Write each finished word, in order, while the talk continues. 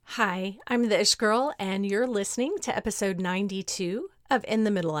Hi, I'm the Ish Girl, and you're listening to episode 92 of In the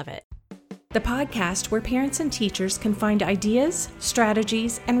Middle of It, the podcast where parents and teachers can find ideas,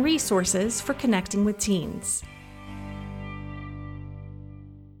 strategies, and resources for connecting with teens.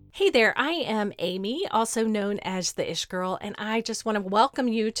 Hey there, I am Amy, also known as the Ish Girl, and I just want to welcome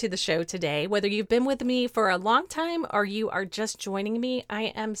you to the show today. Whether you've been with me for a long time or you are just joining me,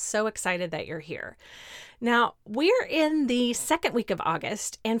 I am so excited that you're here. Now, we're in the second week of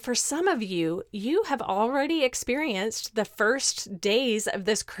August, and for some of you, you have already experienced the first days of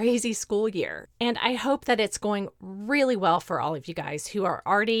this crazy school year. And I hope that it's going really well for all of you guys who are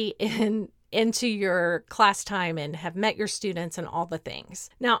already into your class time and have met your students and all the things.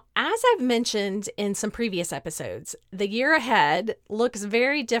 Now, as I've mentioned in some previous episodes, the year ahead looks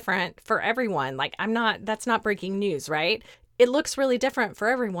very different for everyone. That's not breaking news, right? It looks really different for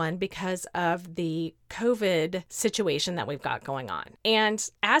everyone because of the COVID situation that we've got going on. And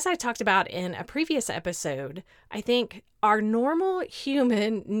as I talked about in a previous episode, I think our normal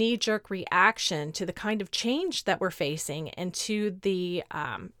human knee-jerk reaction to the kind of change that we're facing and to the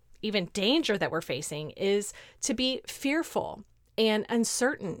even danger that we're facing is to be fearful and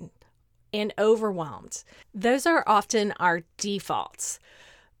uncertain and overwhelmed. Those are often our defaults.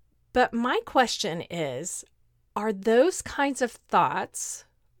 But my question is, are those kinds of thoughts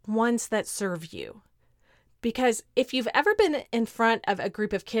ones that serve you? Because if you've ever been in front of a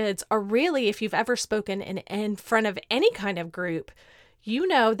group of kids, or really if you've ever spoken in front of any kind of group, you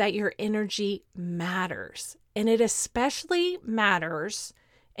know that your energy matters. And it especially matters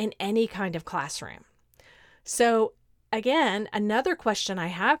in any kind of classroom. So again, another question I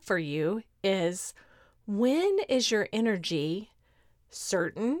have for you is, when is your energy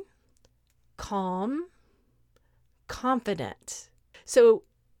certain, calm, confident? So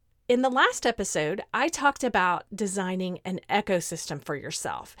in the last episode, I talked about designing an ecosystem for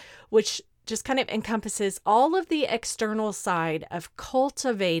yourself, which just kind of encompasses all of the external side of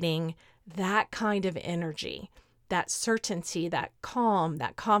cultivating that kind of energy, that certainty, that calm,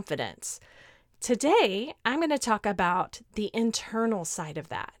 that confidence. Today, I'm going to talk about the internal side of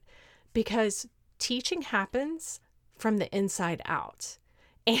that, because teaching happens from the inside out.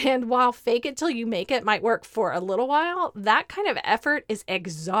 And while fake it till you make it might work for a little while, that kind of effort is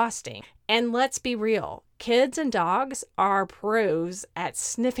exhausting. And let's be real, kids and dogs are pros at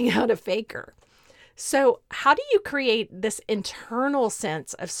sniffing out a faker. So how do you create this internal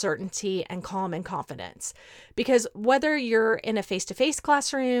sense of certainty and calm and confidence? Because whether you're in a face-to-face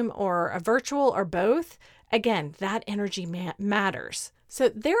classroom or a virtual or both, again, that energy matters. So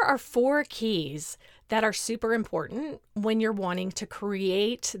there are 4 keys that are super important when you're wanting to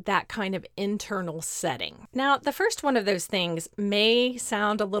create that kind of internal setting. Now, the first one of those things may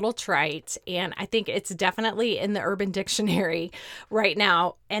sound a little trite, and I think it's definitely in the Urban Dictionary right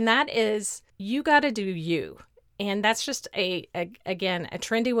now, and that is, you got to do you. And that's just again, a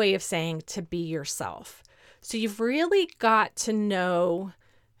trendy way of saying to be yourself. So you've really got to know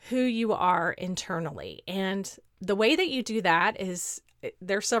who you are internally. And the way that you do that is,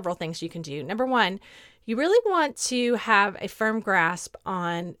 there are several things you can do. Number one, you really want to have a firm grasp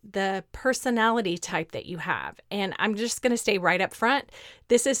on the personality type that you have. And I'm just going to stay right up front.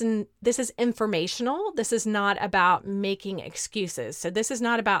 This is informational. This is not about making excuses. So this is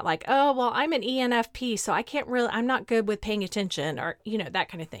not about like, oh, well, I'm an ENFP, so I'm not good with paying attention, or, that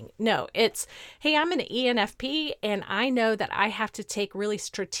kind of thing. No, it's, hey, I'm an ENFP and I know that I have to take really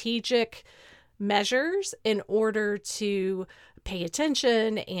strategic measures in order to pay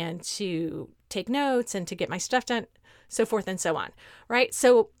attention and to take notes and to get my stuff done, so forth and so on, right?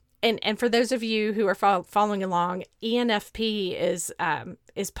 So, and for those of you who are following along, ENFP is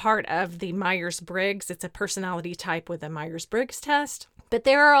part of the Myers-Briggs. It's a personality type with a Myers-Briggs test. But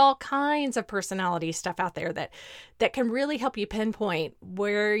there are all kinds of personality stuff out there that can really help you pinpoint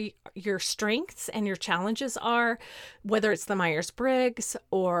where your strengths and your challenges are, whether it's the Myers-Briggs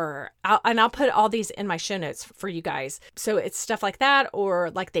I'll put all these in my show notes for you guys. So it's stuff like that,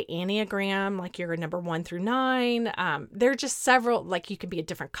 or like the Enneagram, like you're a number 1 through 9. There are just several, like you can be at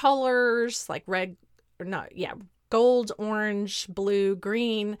different colors, like gold, orange, blue,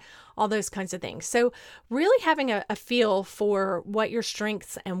 green, all those kinds of things. So really having a feel for what your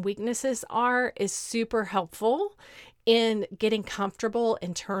strengths and weaknesses are is super helpful in getting comfortable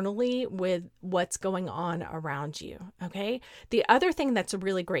internally with what's going on around you. Okay. The other thing that's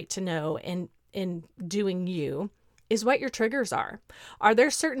really great to know in doing you is what your triggers are. Are there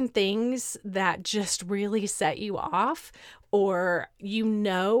certain things that just really set you off, or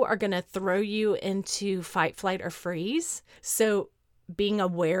are going to throw you into fight, flight, or freeze? So being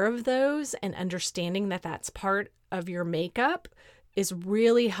aware of those and understanding that that's part of your makeup is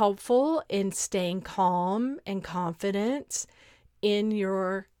really helpful in staying calm and confident in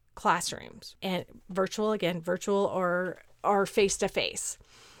your classrooms, and virtual or face to face.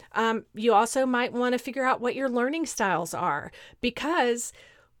 You also might want to figure out what your learning styles are, because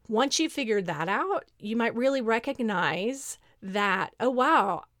once you figured that out, you might really recognize that, oh,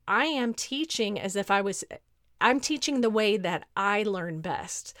 wow, I am teaching I'm teaching the way that I learn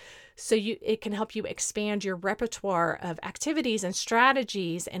best. So it can help you expand your repertoire of activities and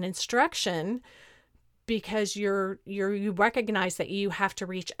strategies and instruction, because you recognize that you have to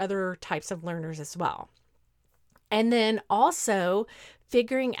reach other types of learners as well. And then also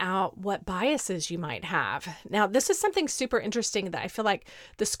figuring out what biases you might have. Now, this is something super interesting that I feel like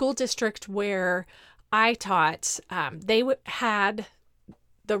the school district where I taught, they had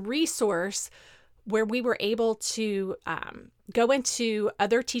the resource where we were able to go into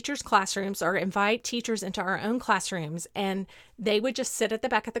other teachers' classrooms or invite teachers into our own classrooms, and they would just sit at the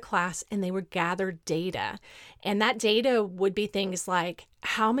back of the class and they would gather data. And that data would be things like,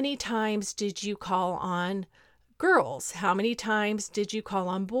 how many times did you call on girls? How many times did you call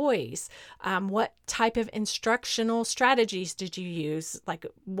on boys? What type of instructional strategies did you use? Like,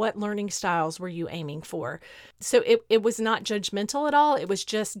 what learning styles were you aiming for? So it was not judgmental at all. It was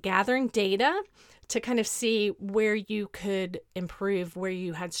just gathering data to kind of see where you could improve, where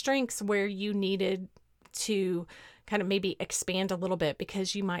you had strengths, where you needed to kind of maybe expand a little bit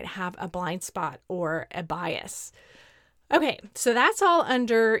because you might have a blind spot or a bias. Okay, so that's all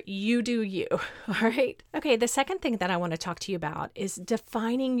under you do you, all right? Okay, the second thing that I want to talk to you about is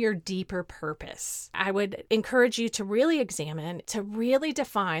defining your deeper purpose. I would encourage you to really examine, to really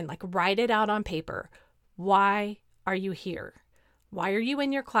define, like write it out on paper. Why are you here? Why are you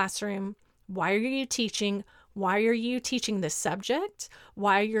in your classroom? Why are you teaching? Why are you teaching this subject?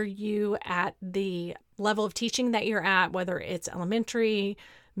 Why are you at the level of teaching that you're at, whether it's elementary,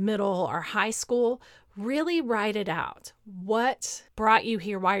 middle, or high school? Really write it out. What brought you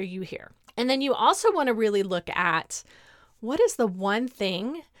here? Why are you here? And then you also want to really look at, what is the one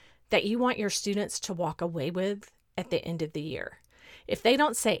thing that you want your students to walk away with at the end of the year? If they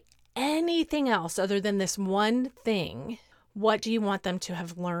don't say anything else other than this one thing, what do you want them to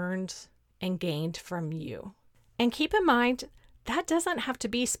have learned and gained from you? And keep in mind, that doesn't have to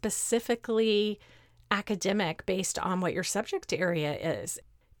be specifically academic based on what your subject area is.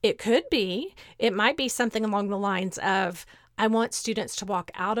 It could be. It might be something along the lines of, I want students to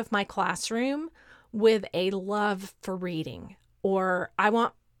walk out of my classroom with a love for reading, or I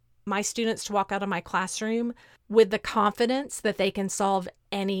want my students to walk out of my classroom with the confidence that they can solve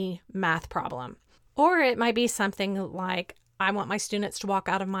any math problem. Or it might be something like, I want my students to walk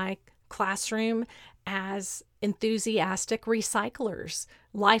out of my classroom as enthusiastic recyclers,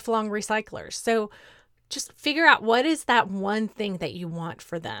 lifelong recyclers. So just figure out, what is that one thing that you want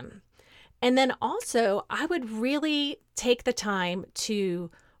for them. And then also, I would really take the time to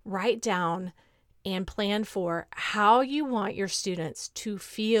write down and plan for how you want your students to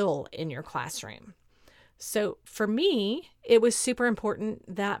feel in your classroom. So for me, it was super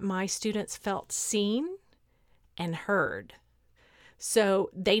important that my students felt seen and heard. So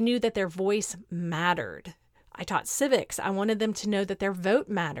they knew that their voice mattered. I taught civics. I wanted them to know that their vote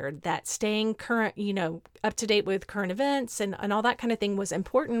mattered, that staying current, up to date with current events and all that kind of thing was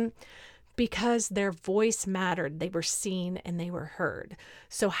important, because their voice mattered. They were seen and they were heard.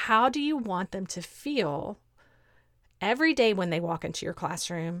 So how do you want them to feel every day when they walk into your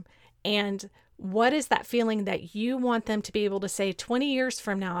classroom? And what is that feeling that you want them to be able to say 20 years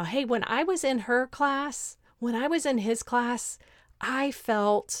from now? Hey, when I was in her class, when I was in his class, I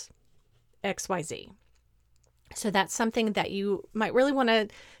felt XYZ. So that's something that you might really want to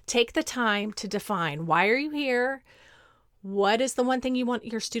take the time to define. Why are you here? What is the one thing you want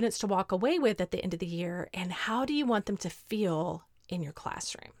your students to walk away with at the end of the year? And how do you want them to feel in your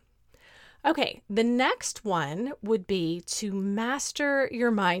classroom? Okay, the next one would be to master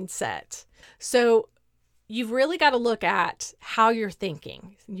your mindset. So you've really got to look at how you're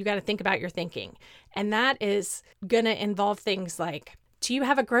thinking. You got to think about your thinking. And that is going to involve things like, do you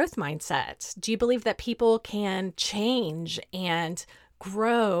have a growth mindset? Do you believe that people can change and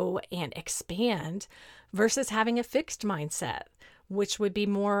grow and expand versus having a fixed mindset, which would be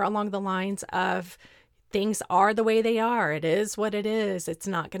more along the lines of things are the way they are. It is what it is. It's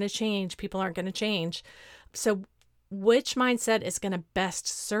not going to change. People aren't going to change. So which mindset is going to best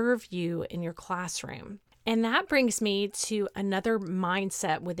serve you in your classroom? And that brings me to another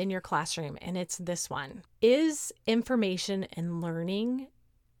mindset within your classroom, and it's this one. Is information and learning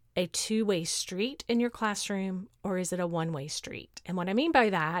a two-way street in your classroom, or is it a one-way street? And what I mean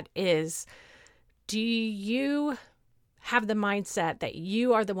by that is, do you have the mindset that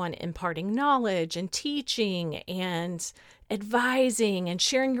you are the one imparting knowledge and teaching and advising and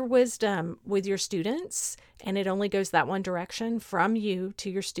sharing your wisdom with your students, and it only goes that one direction from you to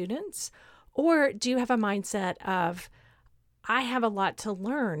your students? Or do you have a mindset of, I have a lot to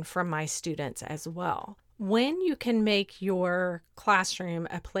learn from my students as well? When you can make your classroom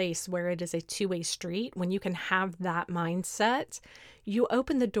a place where it is a two-way street, when you can have that mindset, you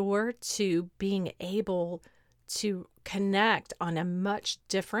open the door to being able to connect on a much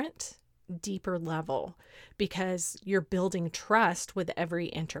different, deeper level, because you're building trust with every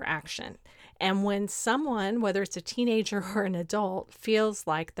interaction. And when someone, whether it's a teenager or an adult, feels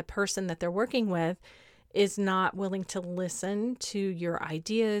like the person that they're working with is not willing to listen to your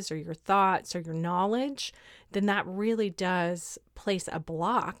ideas or your thoughts or your knowledge, then that really does place a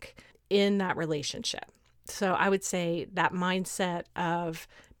block in that relationship. So I would say that mindset of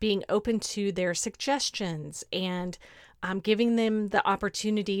being open to their suggestions and giving them the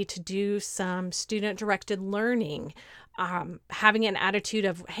opportunity to do some student-directed learning, having an attitude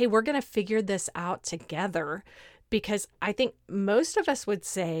of, hey, we're going to figure this out together. Because I think most of us would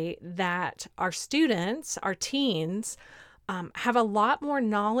say that our students, our teens, have a lot more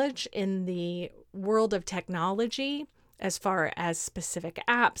knowledge in the world of technology as far as specific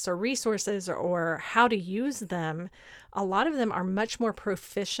apps or resources or how to use them. A lot of them are much more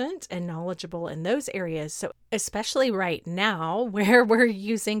proficient and knowledgeable in those areas. So especially right now, where we're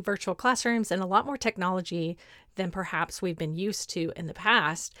using virtual classrooms and a lot more technology than perhaps we've been used to in the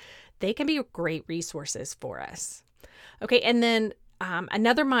past, they can be great resources for us. Okay, and then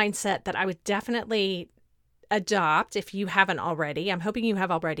another mindset that I would definitely adopt, if you haven't already, I'm hoping you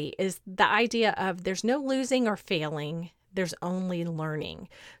have already, is the idea of there's no losing or failing, there's only learning.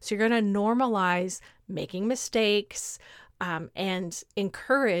 So you're going to normalize making mistakes and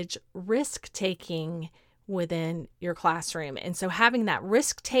encourage risk-taking within your classroom. And so having that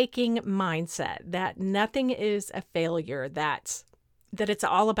risk-taking mindset, that nothing is a failure, that it's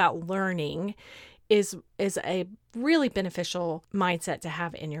all about learning, is a really beneficial mindset to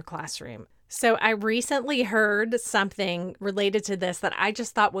have in your classroom. So I recently heard something related to this that I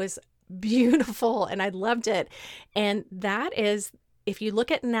just thought was beautiful and I loved it. And that is, if you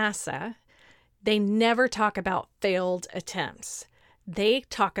look at NASA, they never talk about failed attempts. They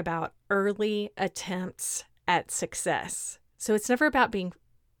talk about early attempts at success. So it's never about being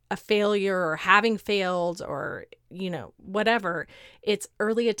a failure or having failed or, whatever. It's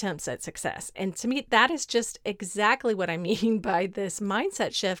early attempts at success. And to me, that is just exactly what I mean by this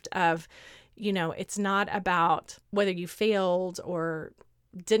mindset shift of, it's not about whether you failed or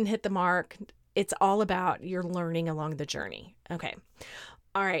didn't hit the mark. It's all about your learning along the journey. Okay.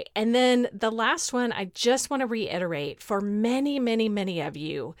 All right. And then the last one, I just want to reiterate, for many, many, many of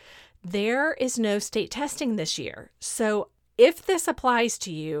you, there is no state testing this year. So if this applies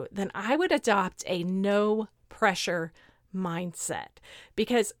to you, then I would adopt a no pressure mindset,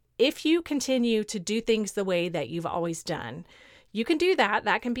 because if you continue to do things the way that you've always done, you can do that.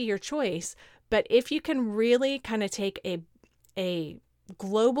 That can be your choice. But if you can really kind of take a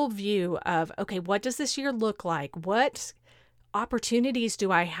global view of, okay, what does this year look like? What opportunities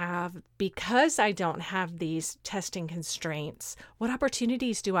do I have because I don't have these testing constraints? What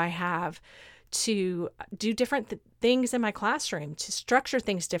opportunities do I have to do different things in my classroom, to structure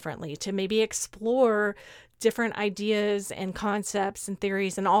things differently, to maybe explore different ideas and concepts and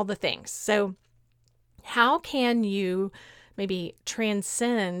theories and all the things? So how can you maybe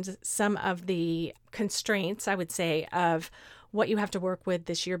transcend some of the constraints, I would say, of what you have to work with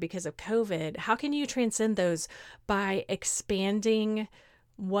this year because of COVID? How can you transcend those by expanding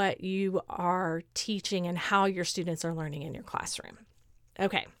what you are teaching and how your students are learning in your classroom?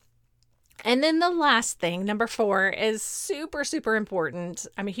 Okay. And then the last thing, number 4, is super, super important.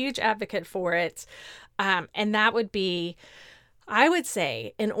 I'm a huge advocate for it. And that would be, I would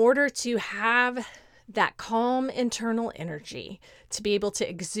say, in order to have that calm internal energy, to be able to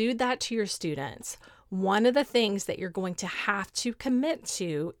exude that to your students, one of the things that you're going to have to commit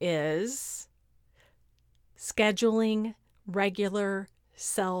to is scheduling regular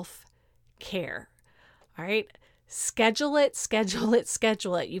self-care. All right. Schedule it, schedule it,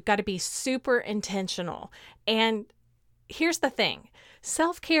 schedule it. You've got to be super intentional. And here's the thing.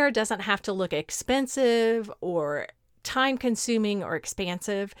 Self-care doesn't have to look expensive or time-consuming or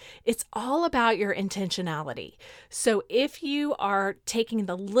expansive. It's all about your intentionality. So if you are taking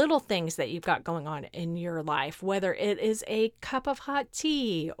the little things that you've got going on in your life, whether it is a cup of hot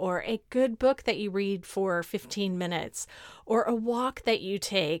tea or a good book that you read for 15 minutes or a walk that you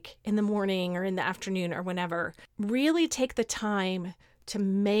take in the morning or in the afternoon or whenever, really take the time to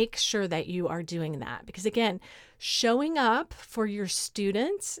make sure that you are doing that. Because again, showing up for your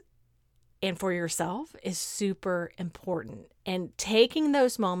students and for yourself is super important. And taking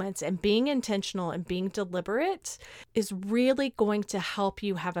those moments and being intentional and being deliberate is really going to help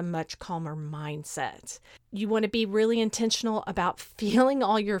you have a much calmer mindset. You want to be really intentional about feeling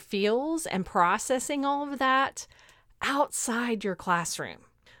all your feels and processing all of that outside your classroom.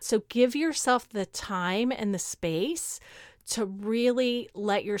 So give yourself the time and the space to really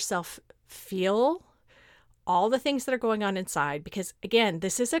let yourself feel all the things that are going on inside, because again,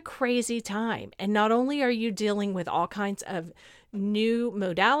 this is a crazy time. And not only are you dealing with all kinds of new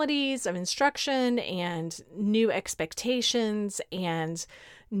modalities of instruction and new expectations and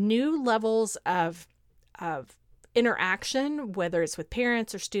new levels of interaction, whether it's with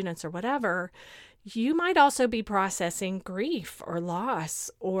parents or students or whatever, you might also be processing grief or loss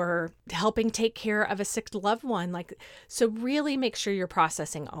or helping take care of a sick loved one. So really make sure you're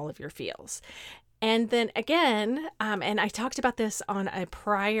processing all of your feels. And then again, and I talked about this on a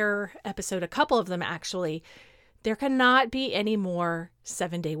prior episode, a couple of them actually, there cannot be any more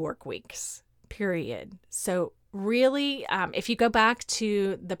 7-day work weeks, period. So really, if you go back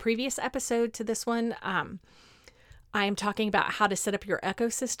to the previous episode to this one, I am talking about how to set up your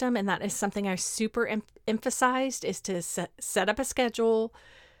ecosystem. And that is something I super emphasized, is to set up a schedule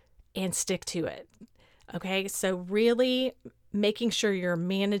and stick to it. Okay, so really making sure you're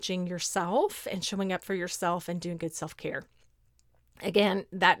managing yourself and showing up for yourself and doing good self-care. Again,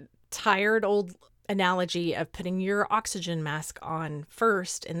 that tired old analogy of putting your oxygen mask on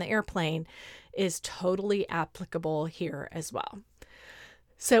first in the airplane is totally applicable here as well.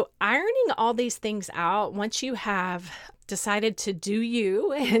 So ironing all these things out, once you have decided to do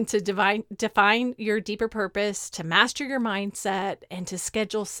you and to define your deeper purpose, to master your mindset, and to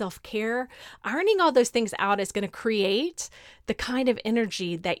schedule self-care, ironing all those things out is going to create the kind of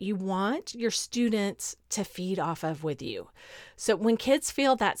energy that you want your students to feed off of with you. So when kids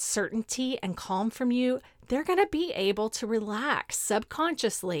feel that certainty and calm from you, they're going to be able to relax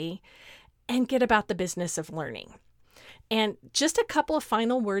subconsciously and get about the business of learning. And just a couple of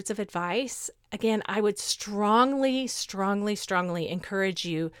final words of advice. Again, I would strongly, strongly, strongly encourage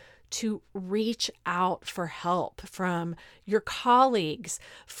you to reach out for help from your colleagues,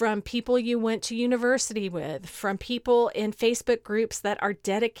 from people you went to university with, from people in Facebook groups that are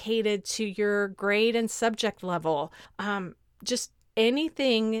dedicated to your grade and subject level. Just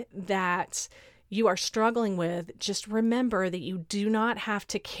anything that you are struggling with, just remember that you do not have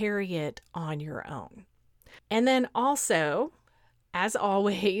to carry it on your own. And then also, as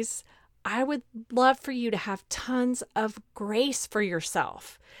always, I would love for you to have tons of grace for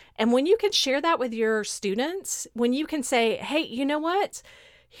yourself. And when you can share that with your students, when you can say, hey, you know what?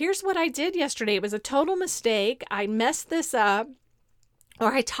 Here's what I did yesterday. It was a total mistake. I messed this up,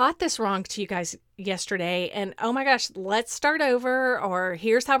 or I taught this wrong to you guys yesterday. And oh my gosh, let's start over, or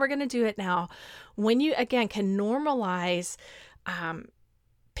here's how we're going to do it now. When you, again, can normalize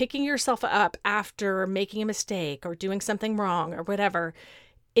picking yourself up after making a mistake or doing something wrong or whatever,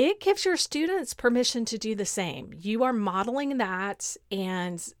 it gives your students permission to do the same. You are modeling that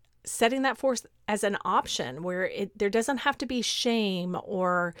and setting that forth as an option where there doesn't have to be shame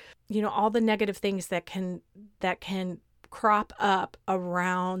or, all the negative things that can crop up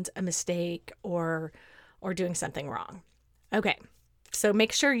around a mistake or doing something wrong. Okay, so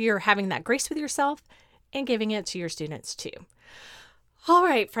make sure you're having that grace with yourself and giving it to your students too. All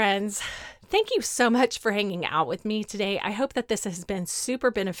right, friends, thank you so much for hanging out with me today. I hope that this has been super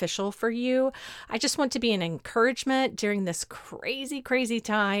beneficial for you. I just want to be an encouragement during this crazy, crazy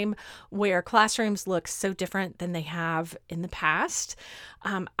time where classrooms look so different than they have in the past.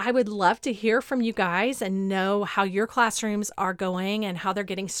 I would love to hear from you guys and know how your classrooms are going and how they're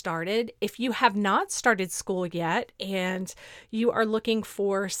getting started. If you have not started school yet and you are looking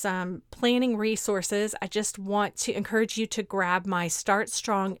for some planning resources, I just want to encourage you to grab my Start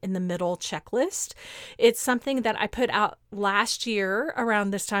Strong in the Middle checklist. It's something that I put out last year around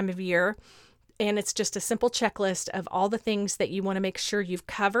this time of year. And it's just a simple checklist of all the things that you want to make sure you've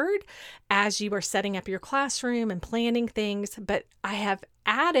covered as you are setting up your classroom and planning things. But I have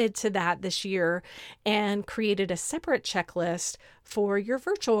added to that this year and created a separate checklist for your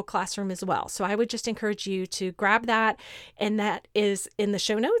virtual classroom as well. So I would just encourage you to grab that. And that is in the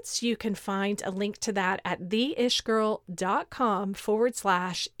show notes. You can find a link to that at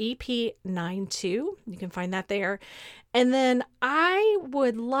theishgirl.com/EP92. You can find that there. And then I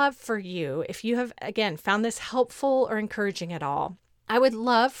would love for you, if you have, again, found this helpful or encouraging at all, I would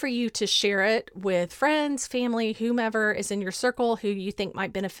love for you to share it with friends, family, whomever is in your circle who you think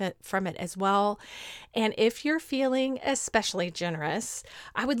might benefit from it as well. And if you're feeling especially generous,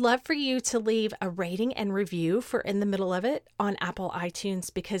 I would love for you to leave a rating and review for In the Middle of It on Apple iTunes,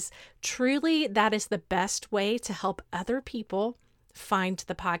 because truly that is the best way to help other people find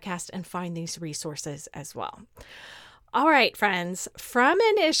the podcast and find these resources as well. All right, friends, from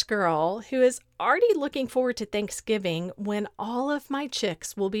an Ish girl who is already looking forward to Thanksgiving when all of my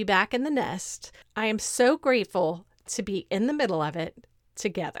chicks will be back in the nest, I am so grateful to be in the middle of it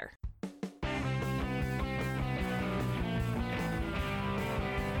together.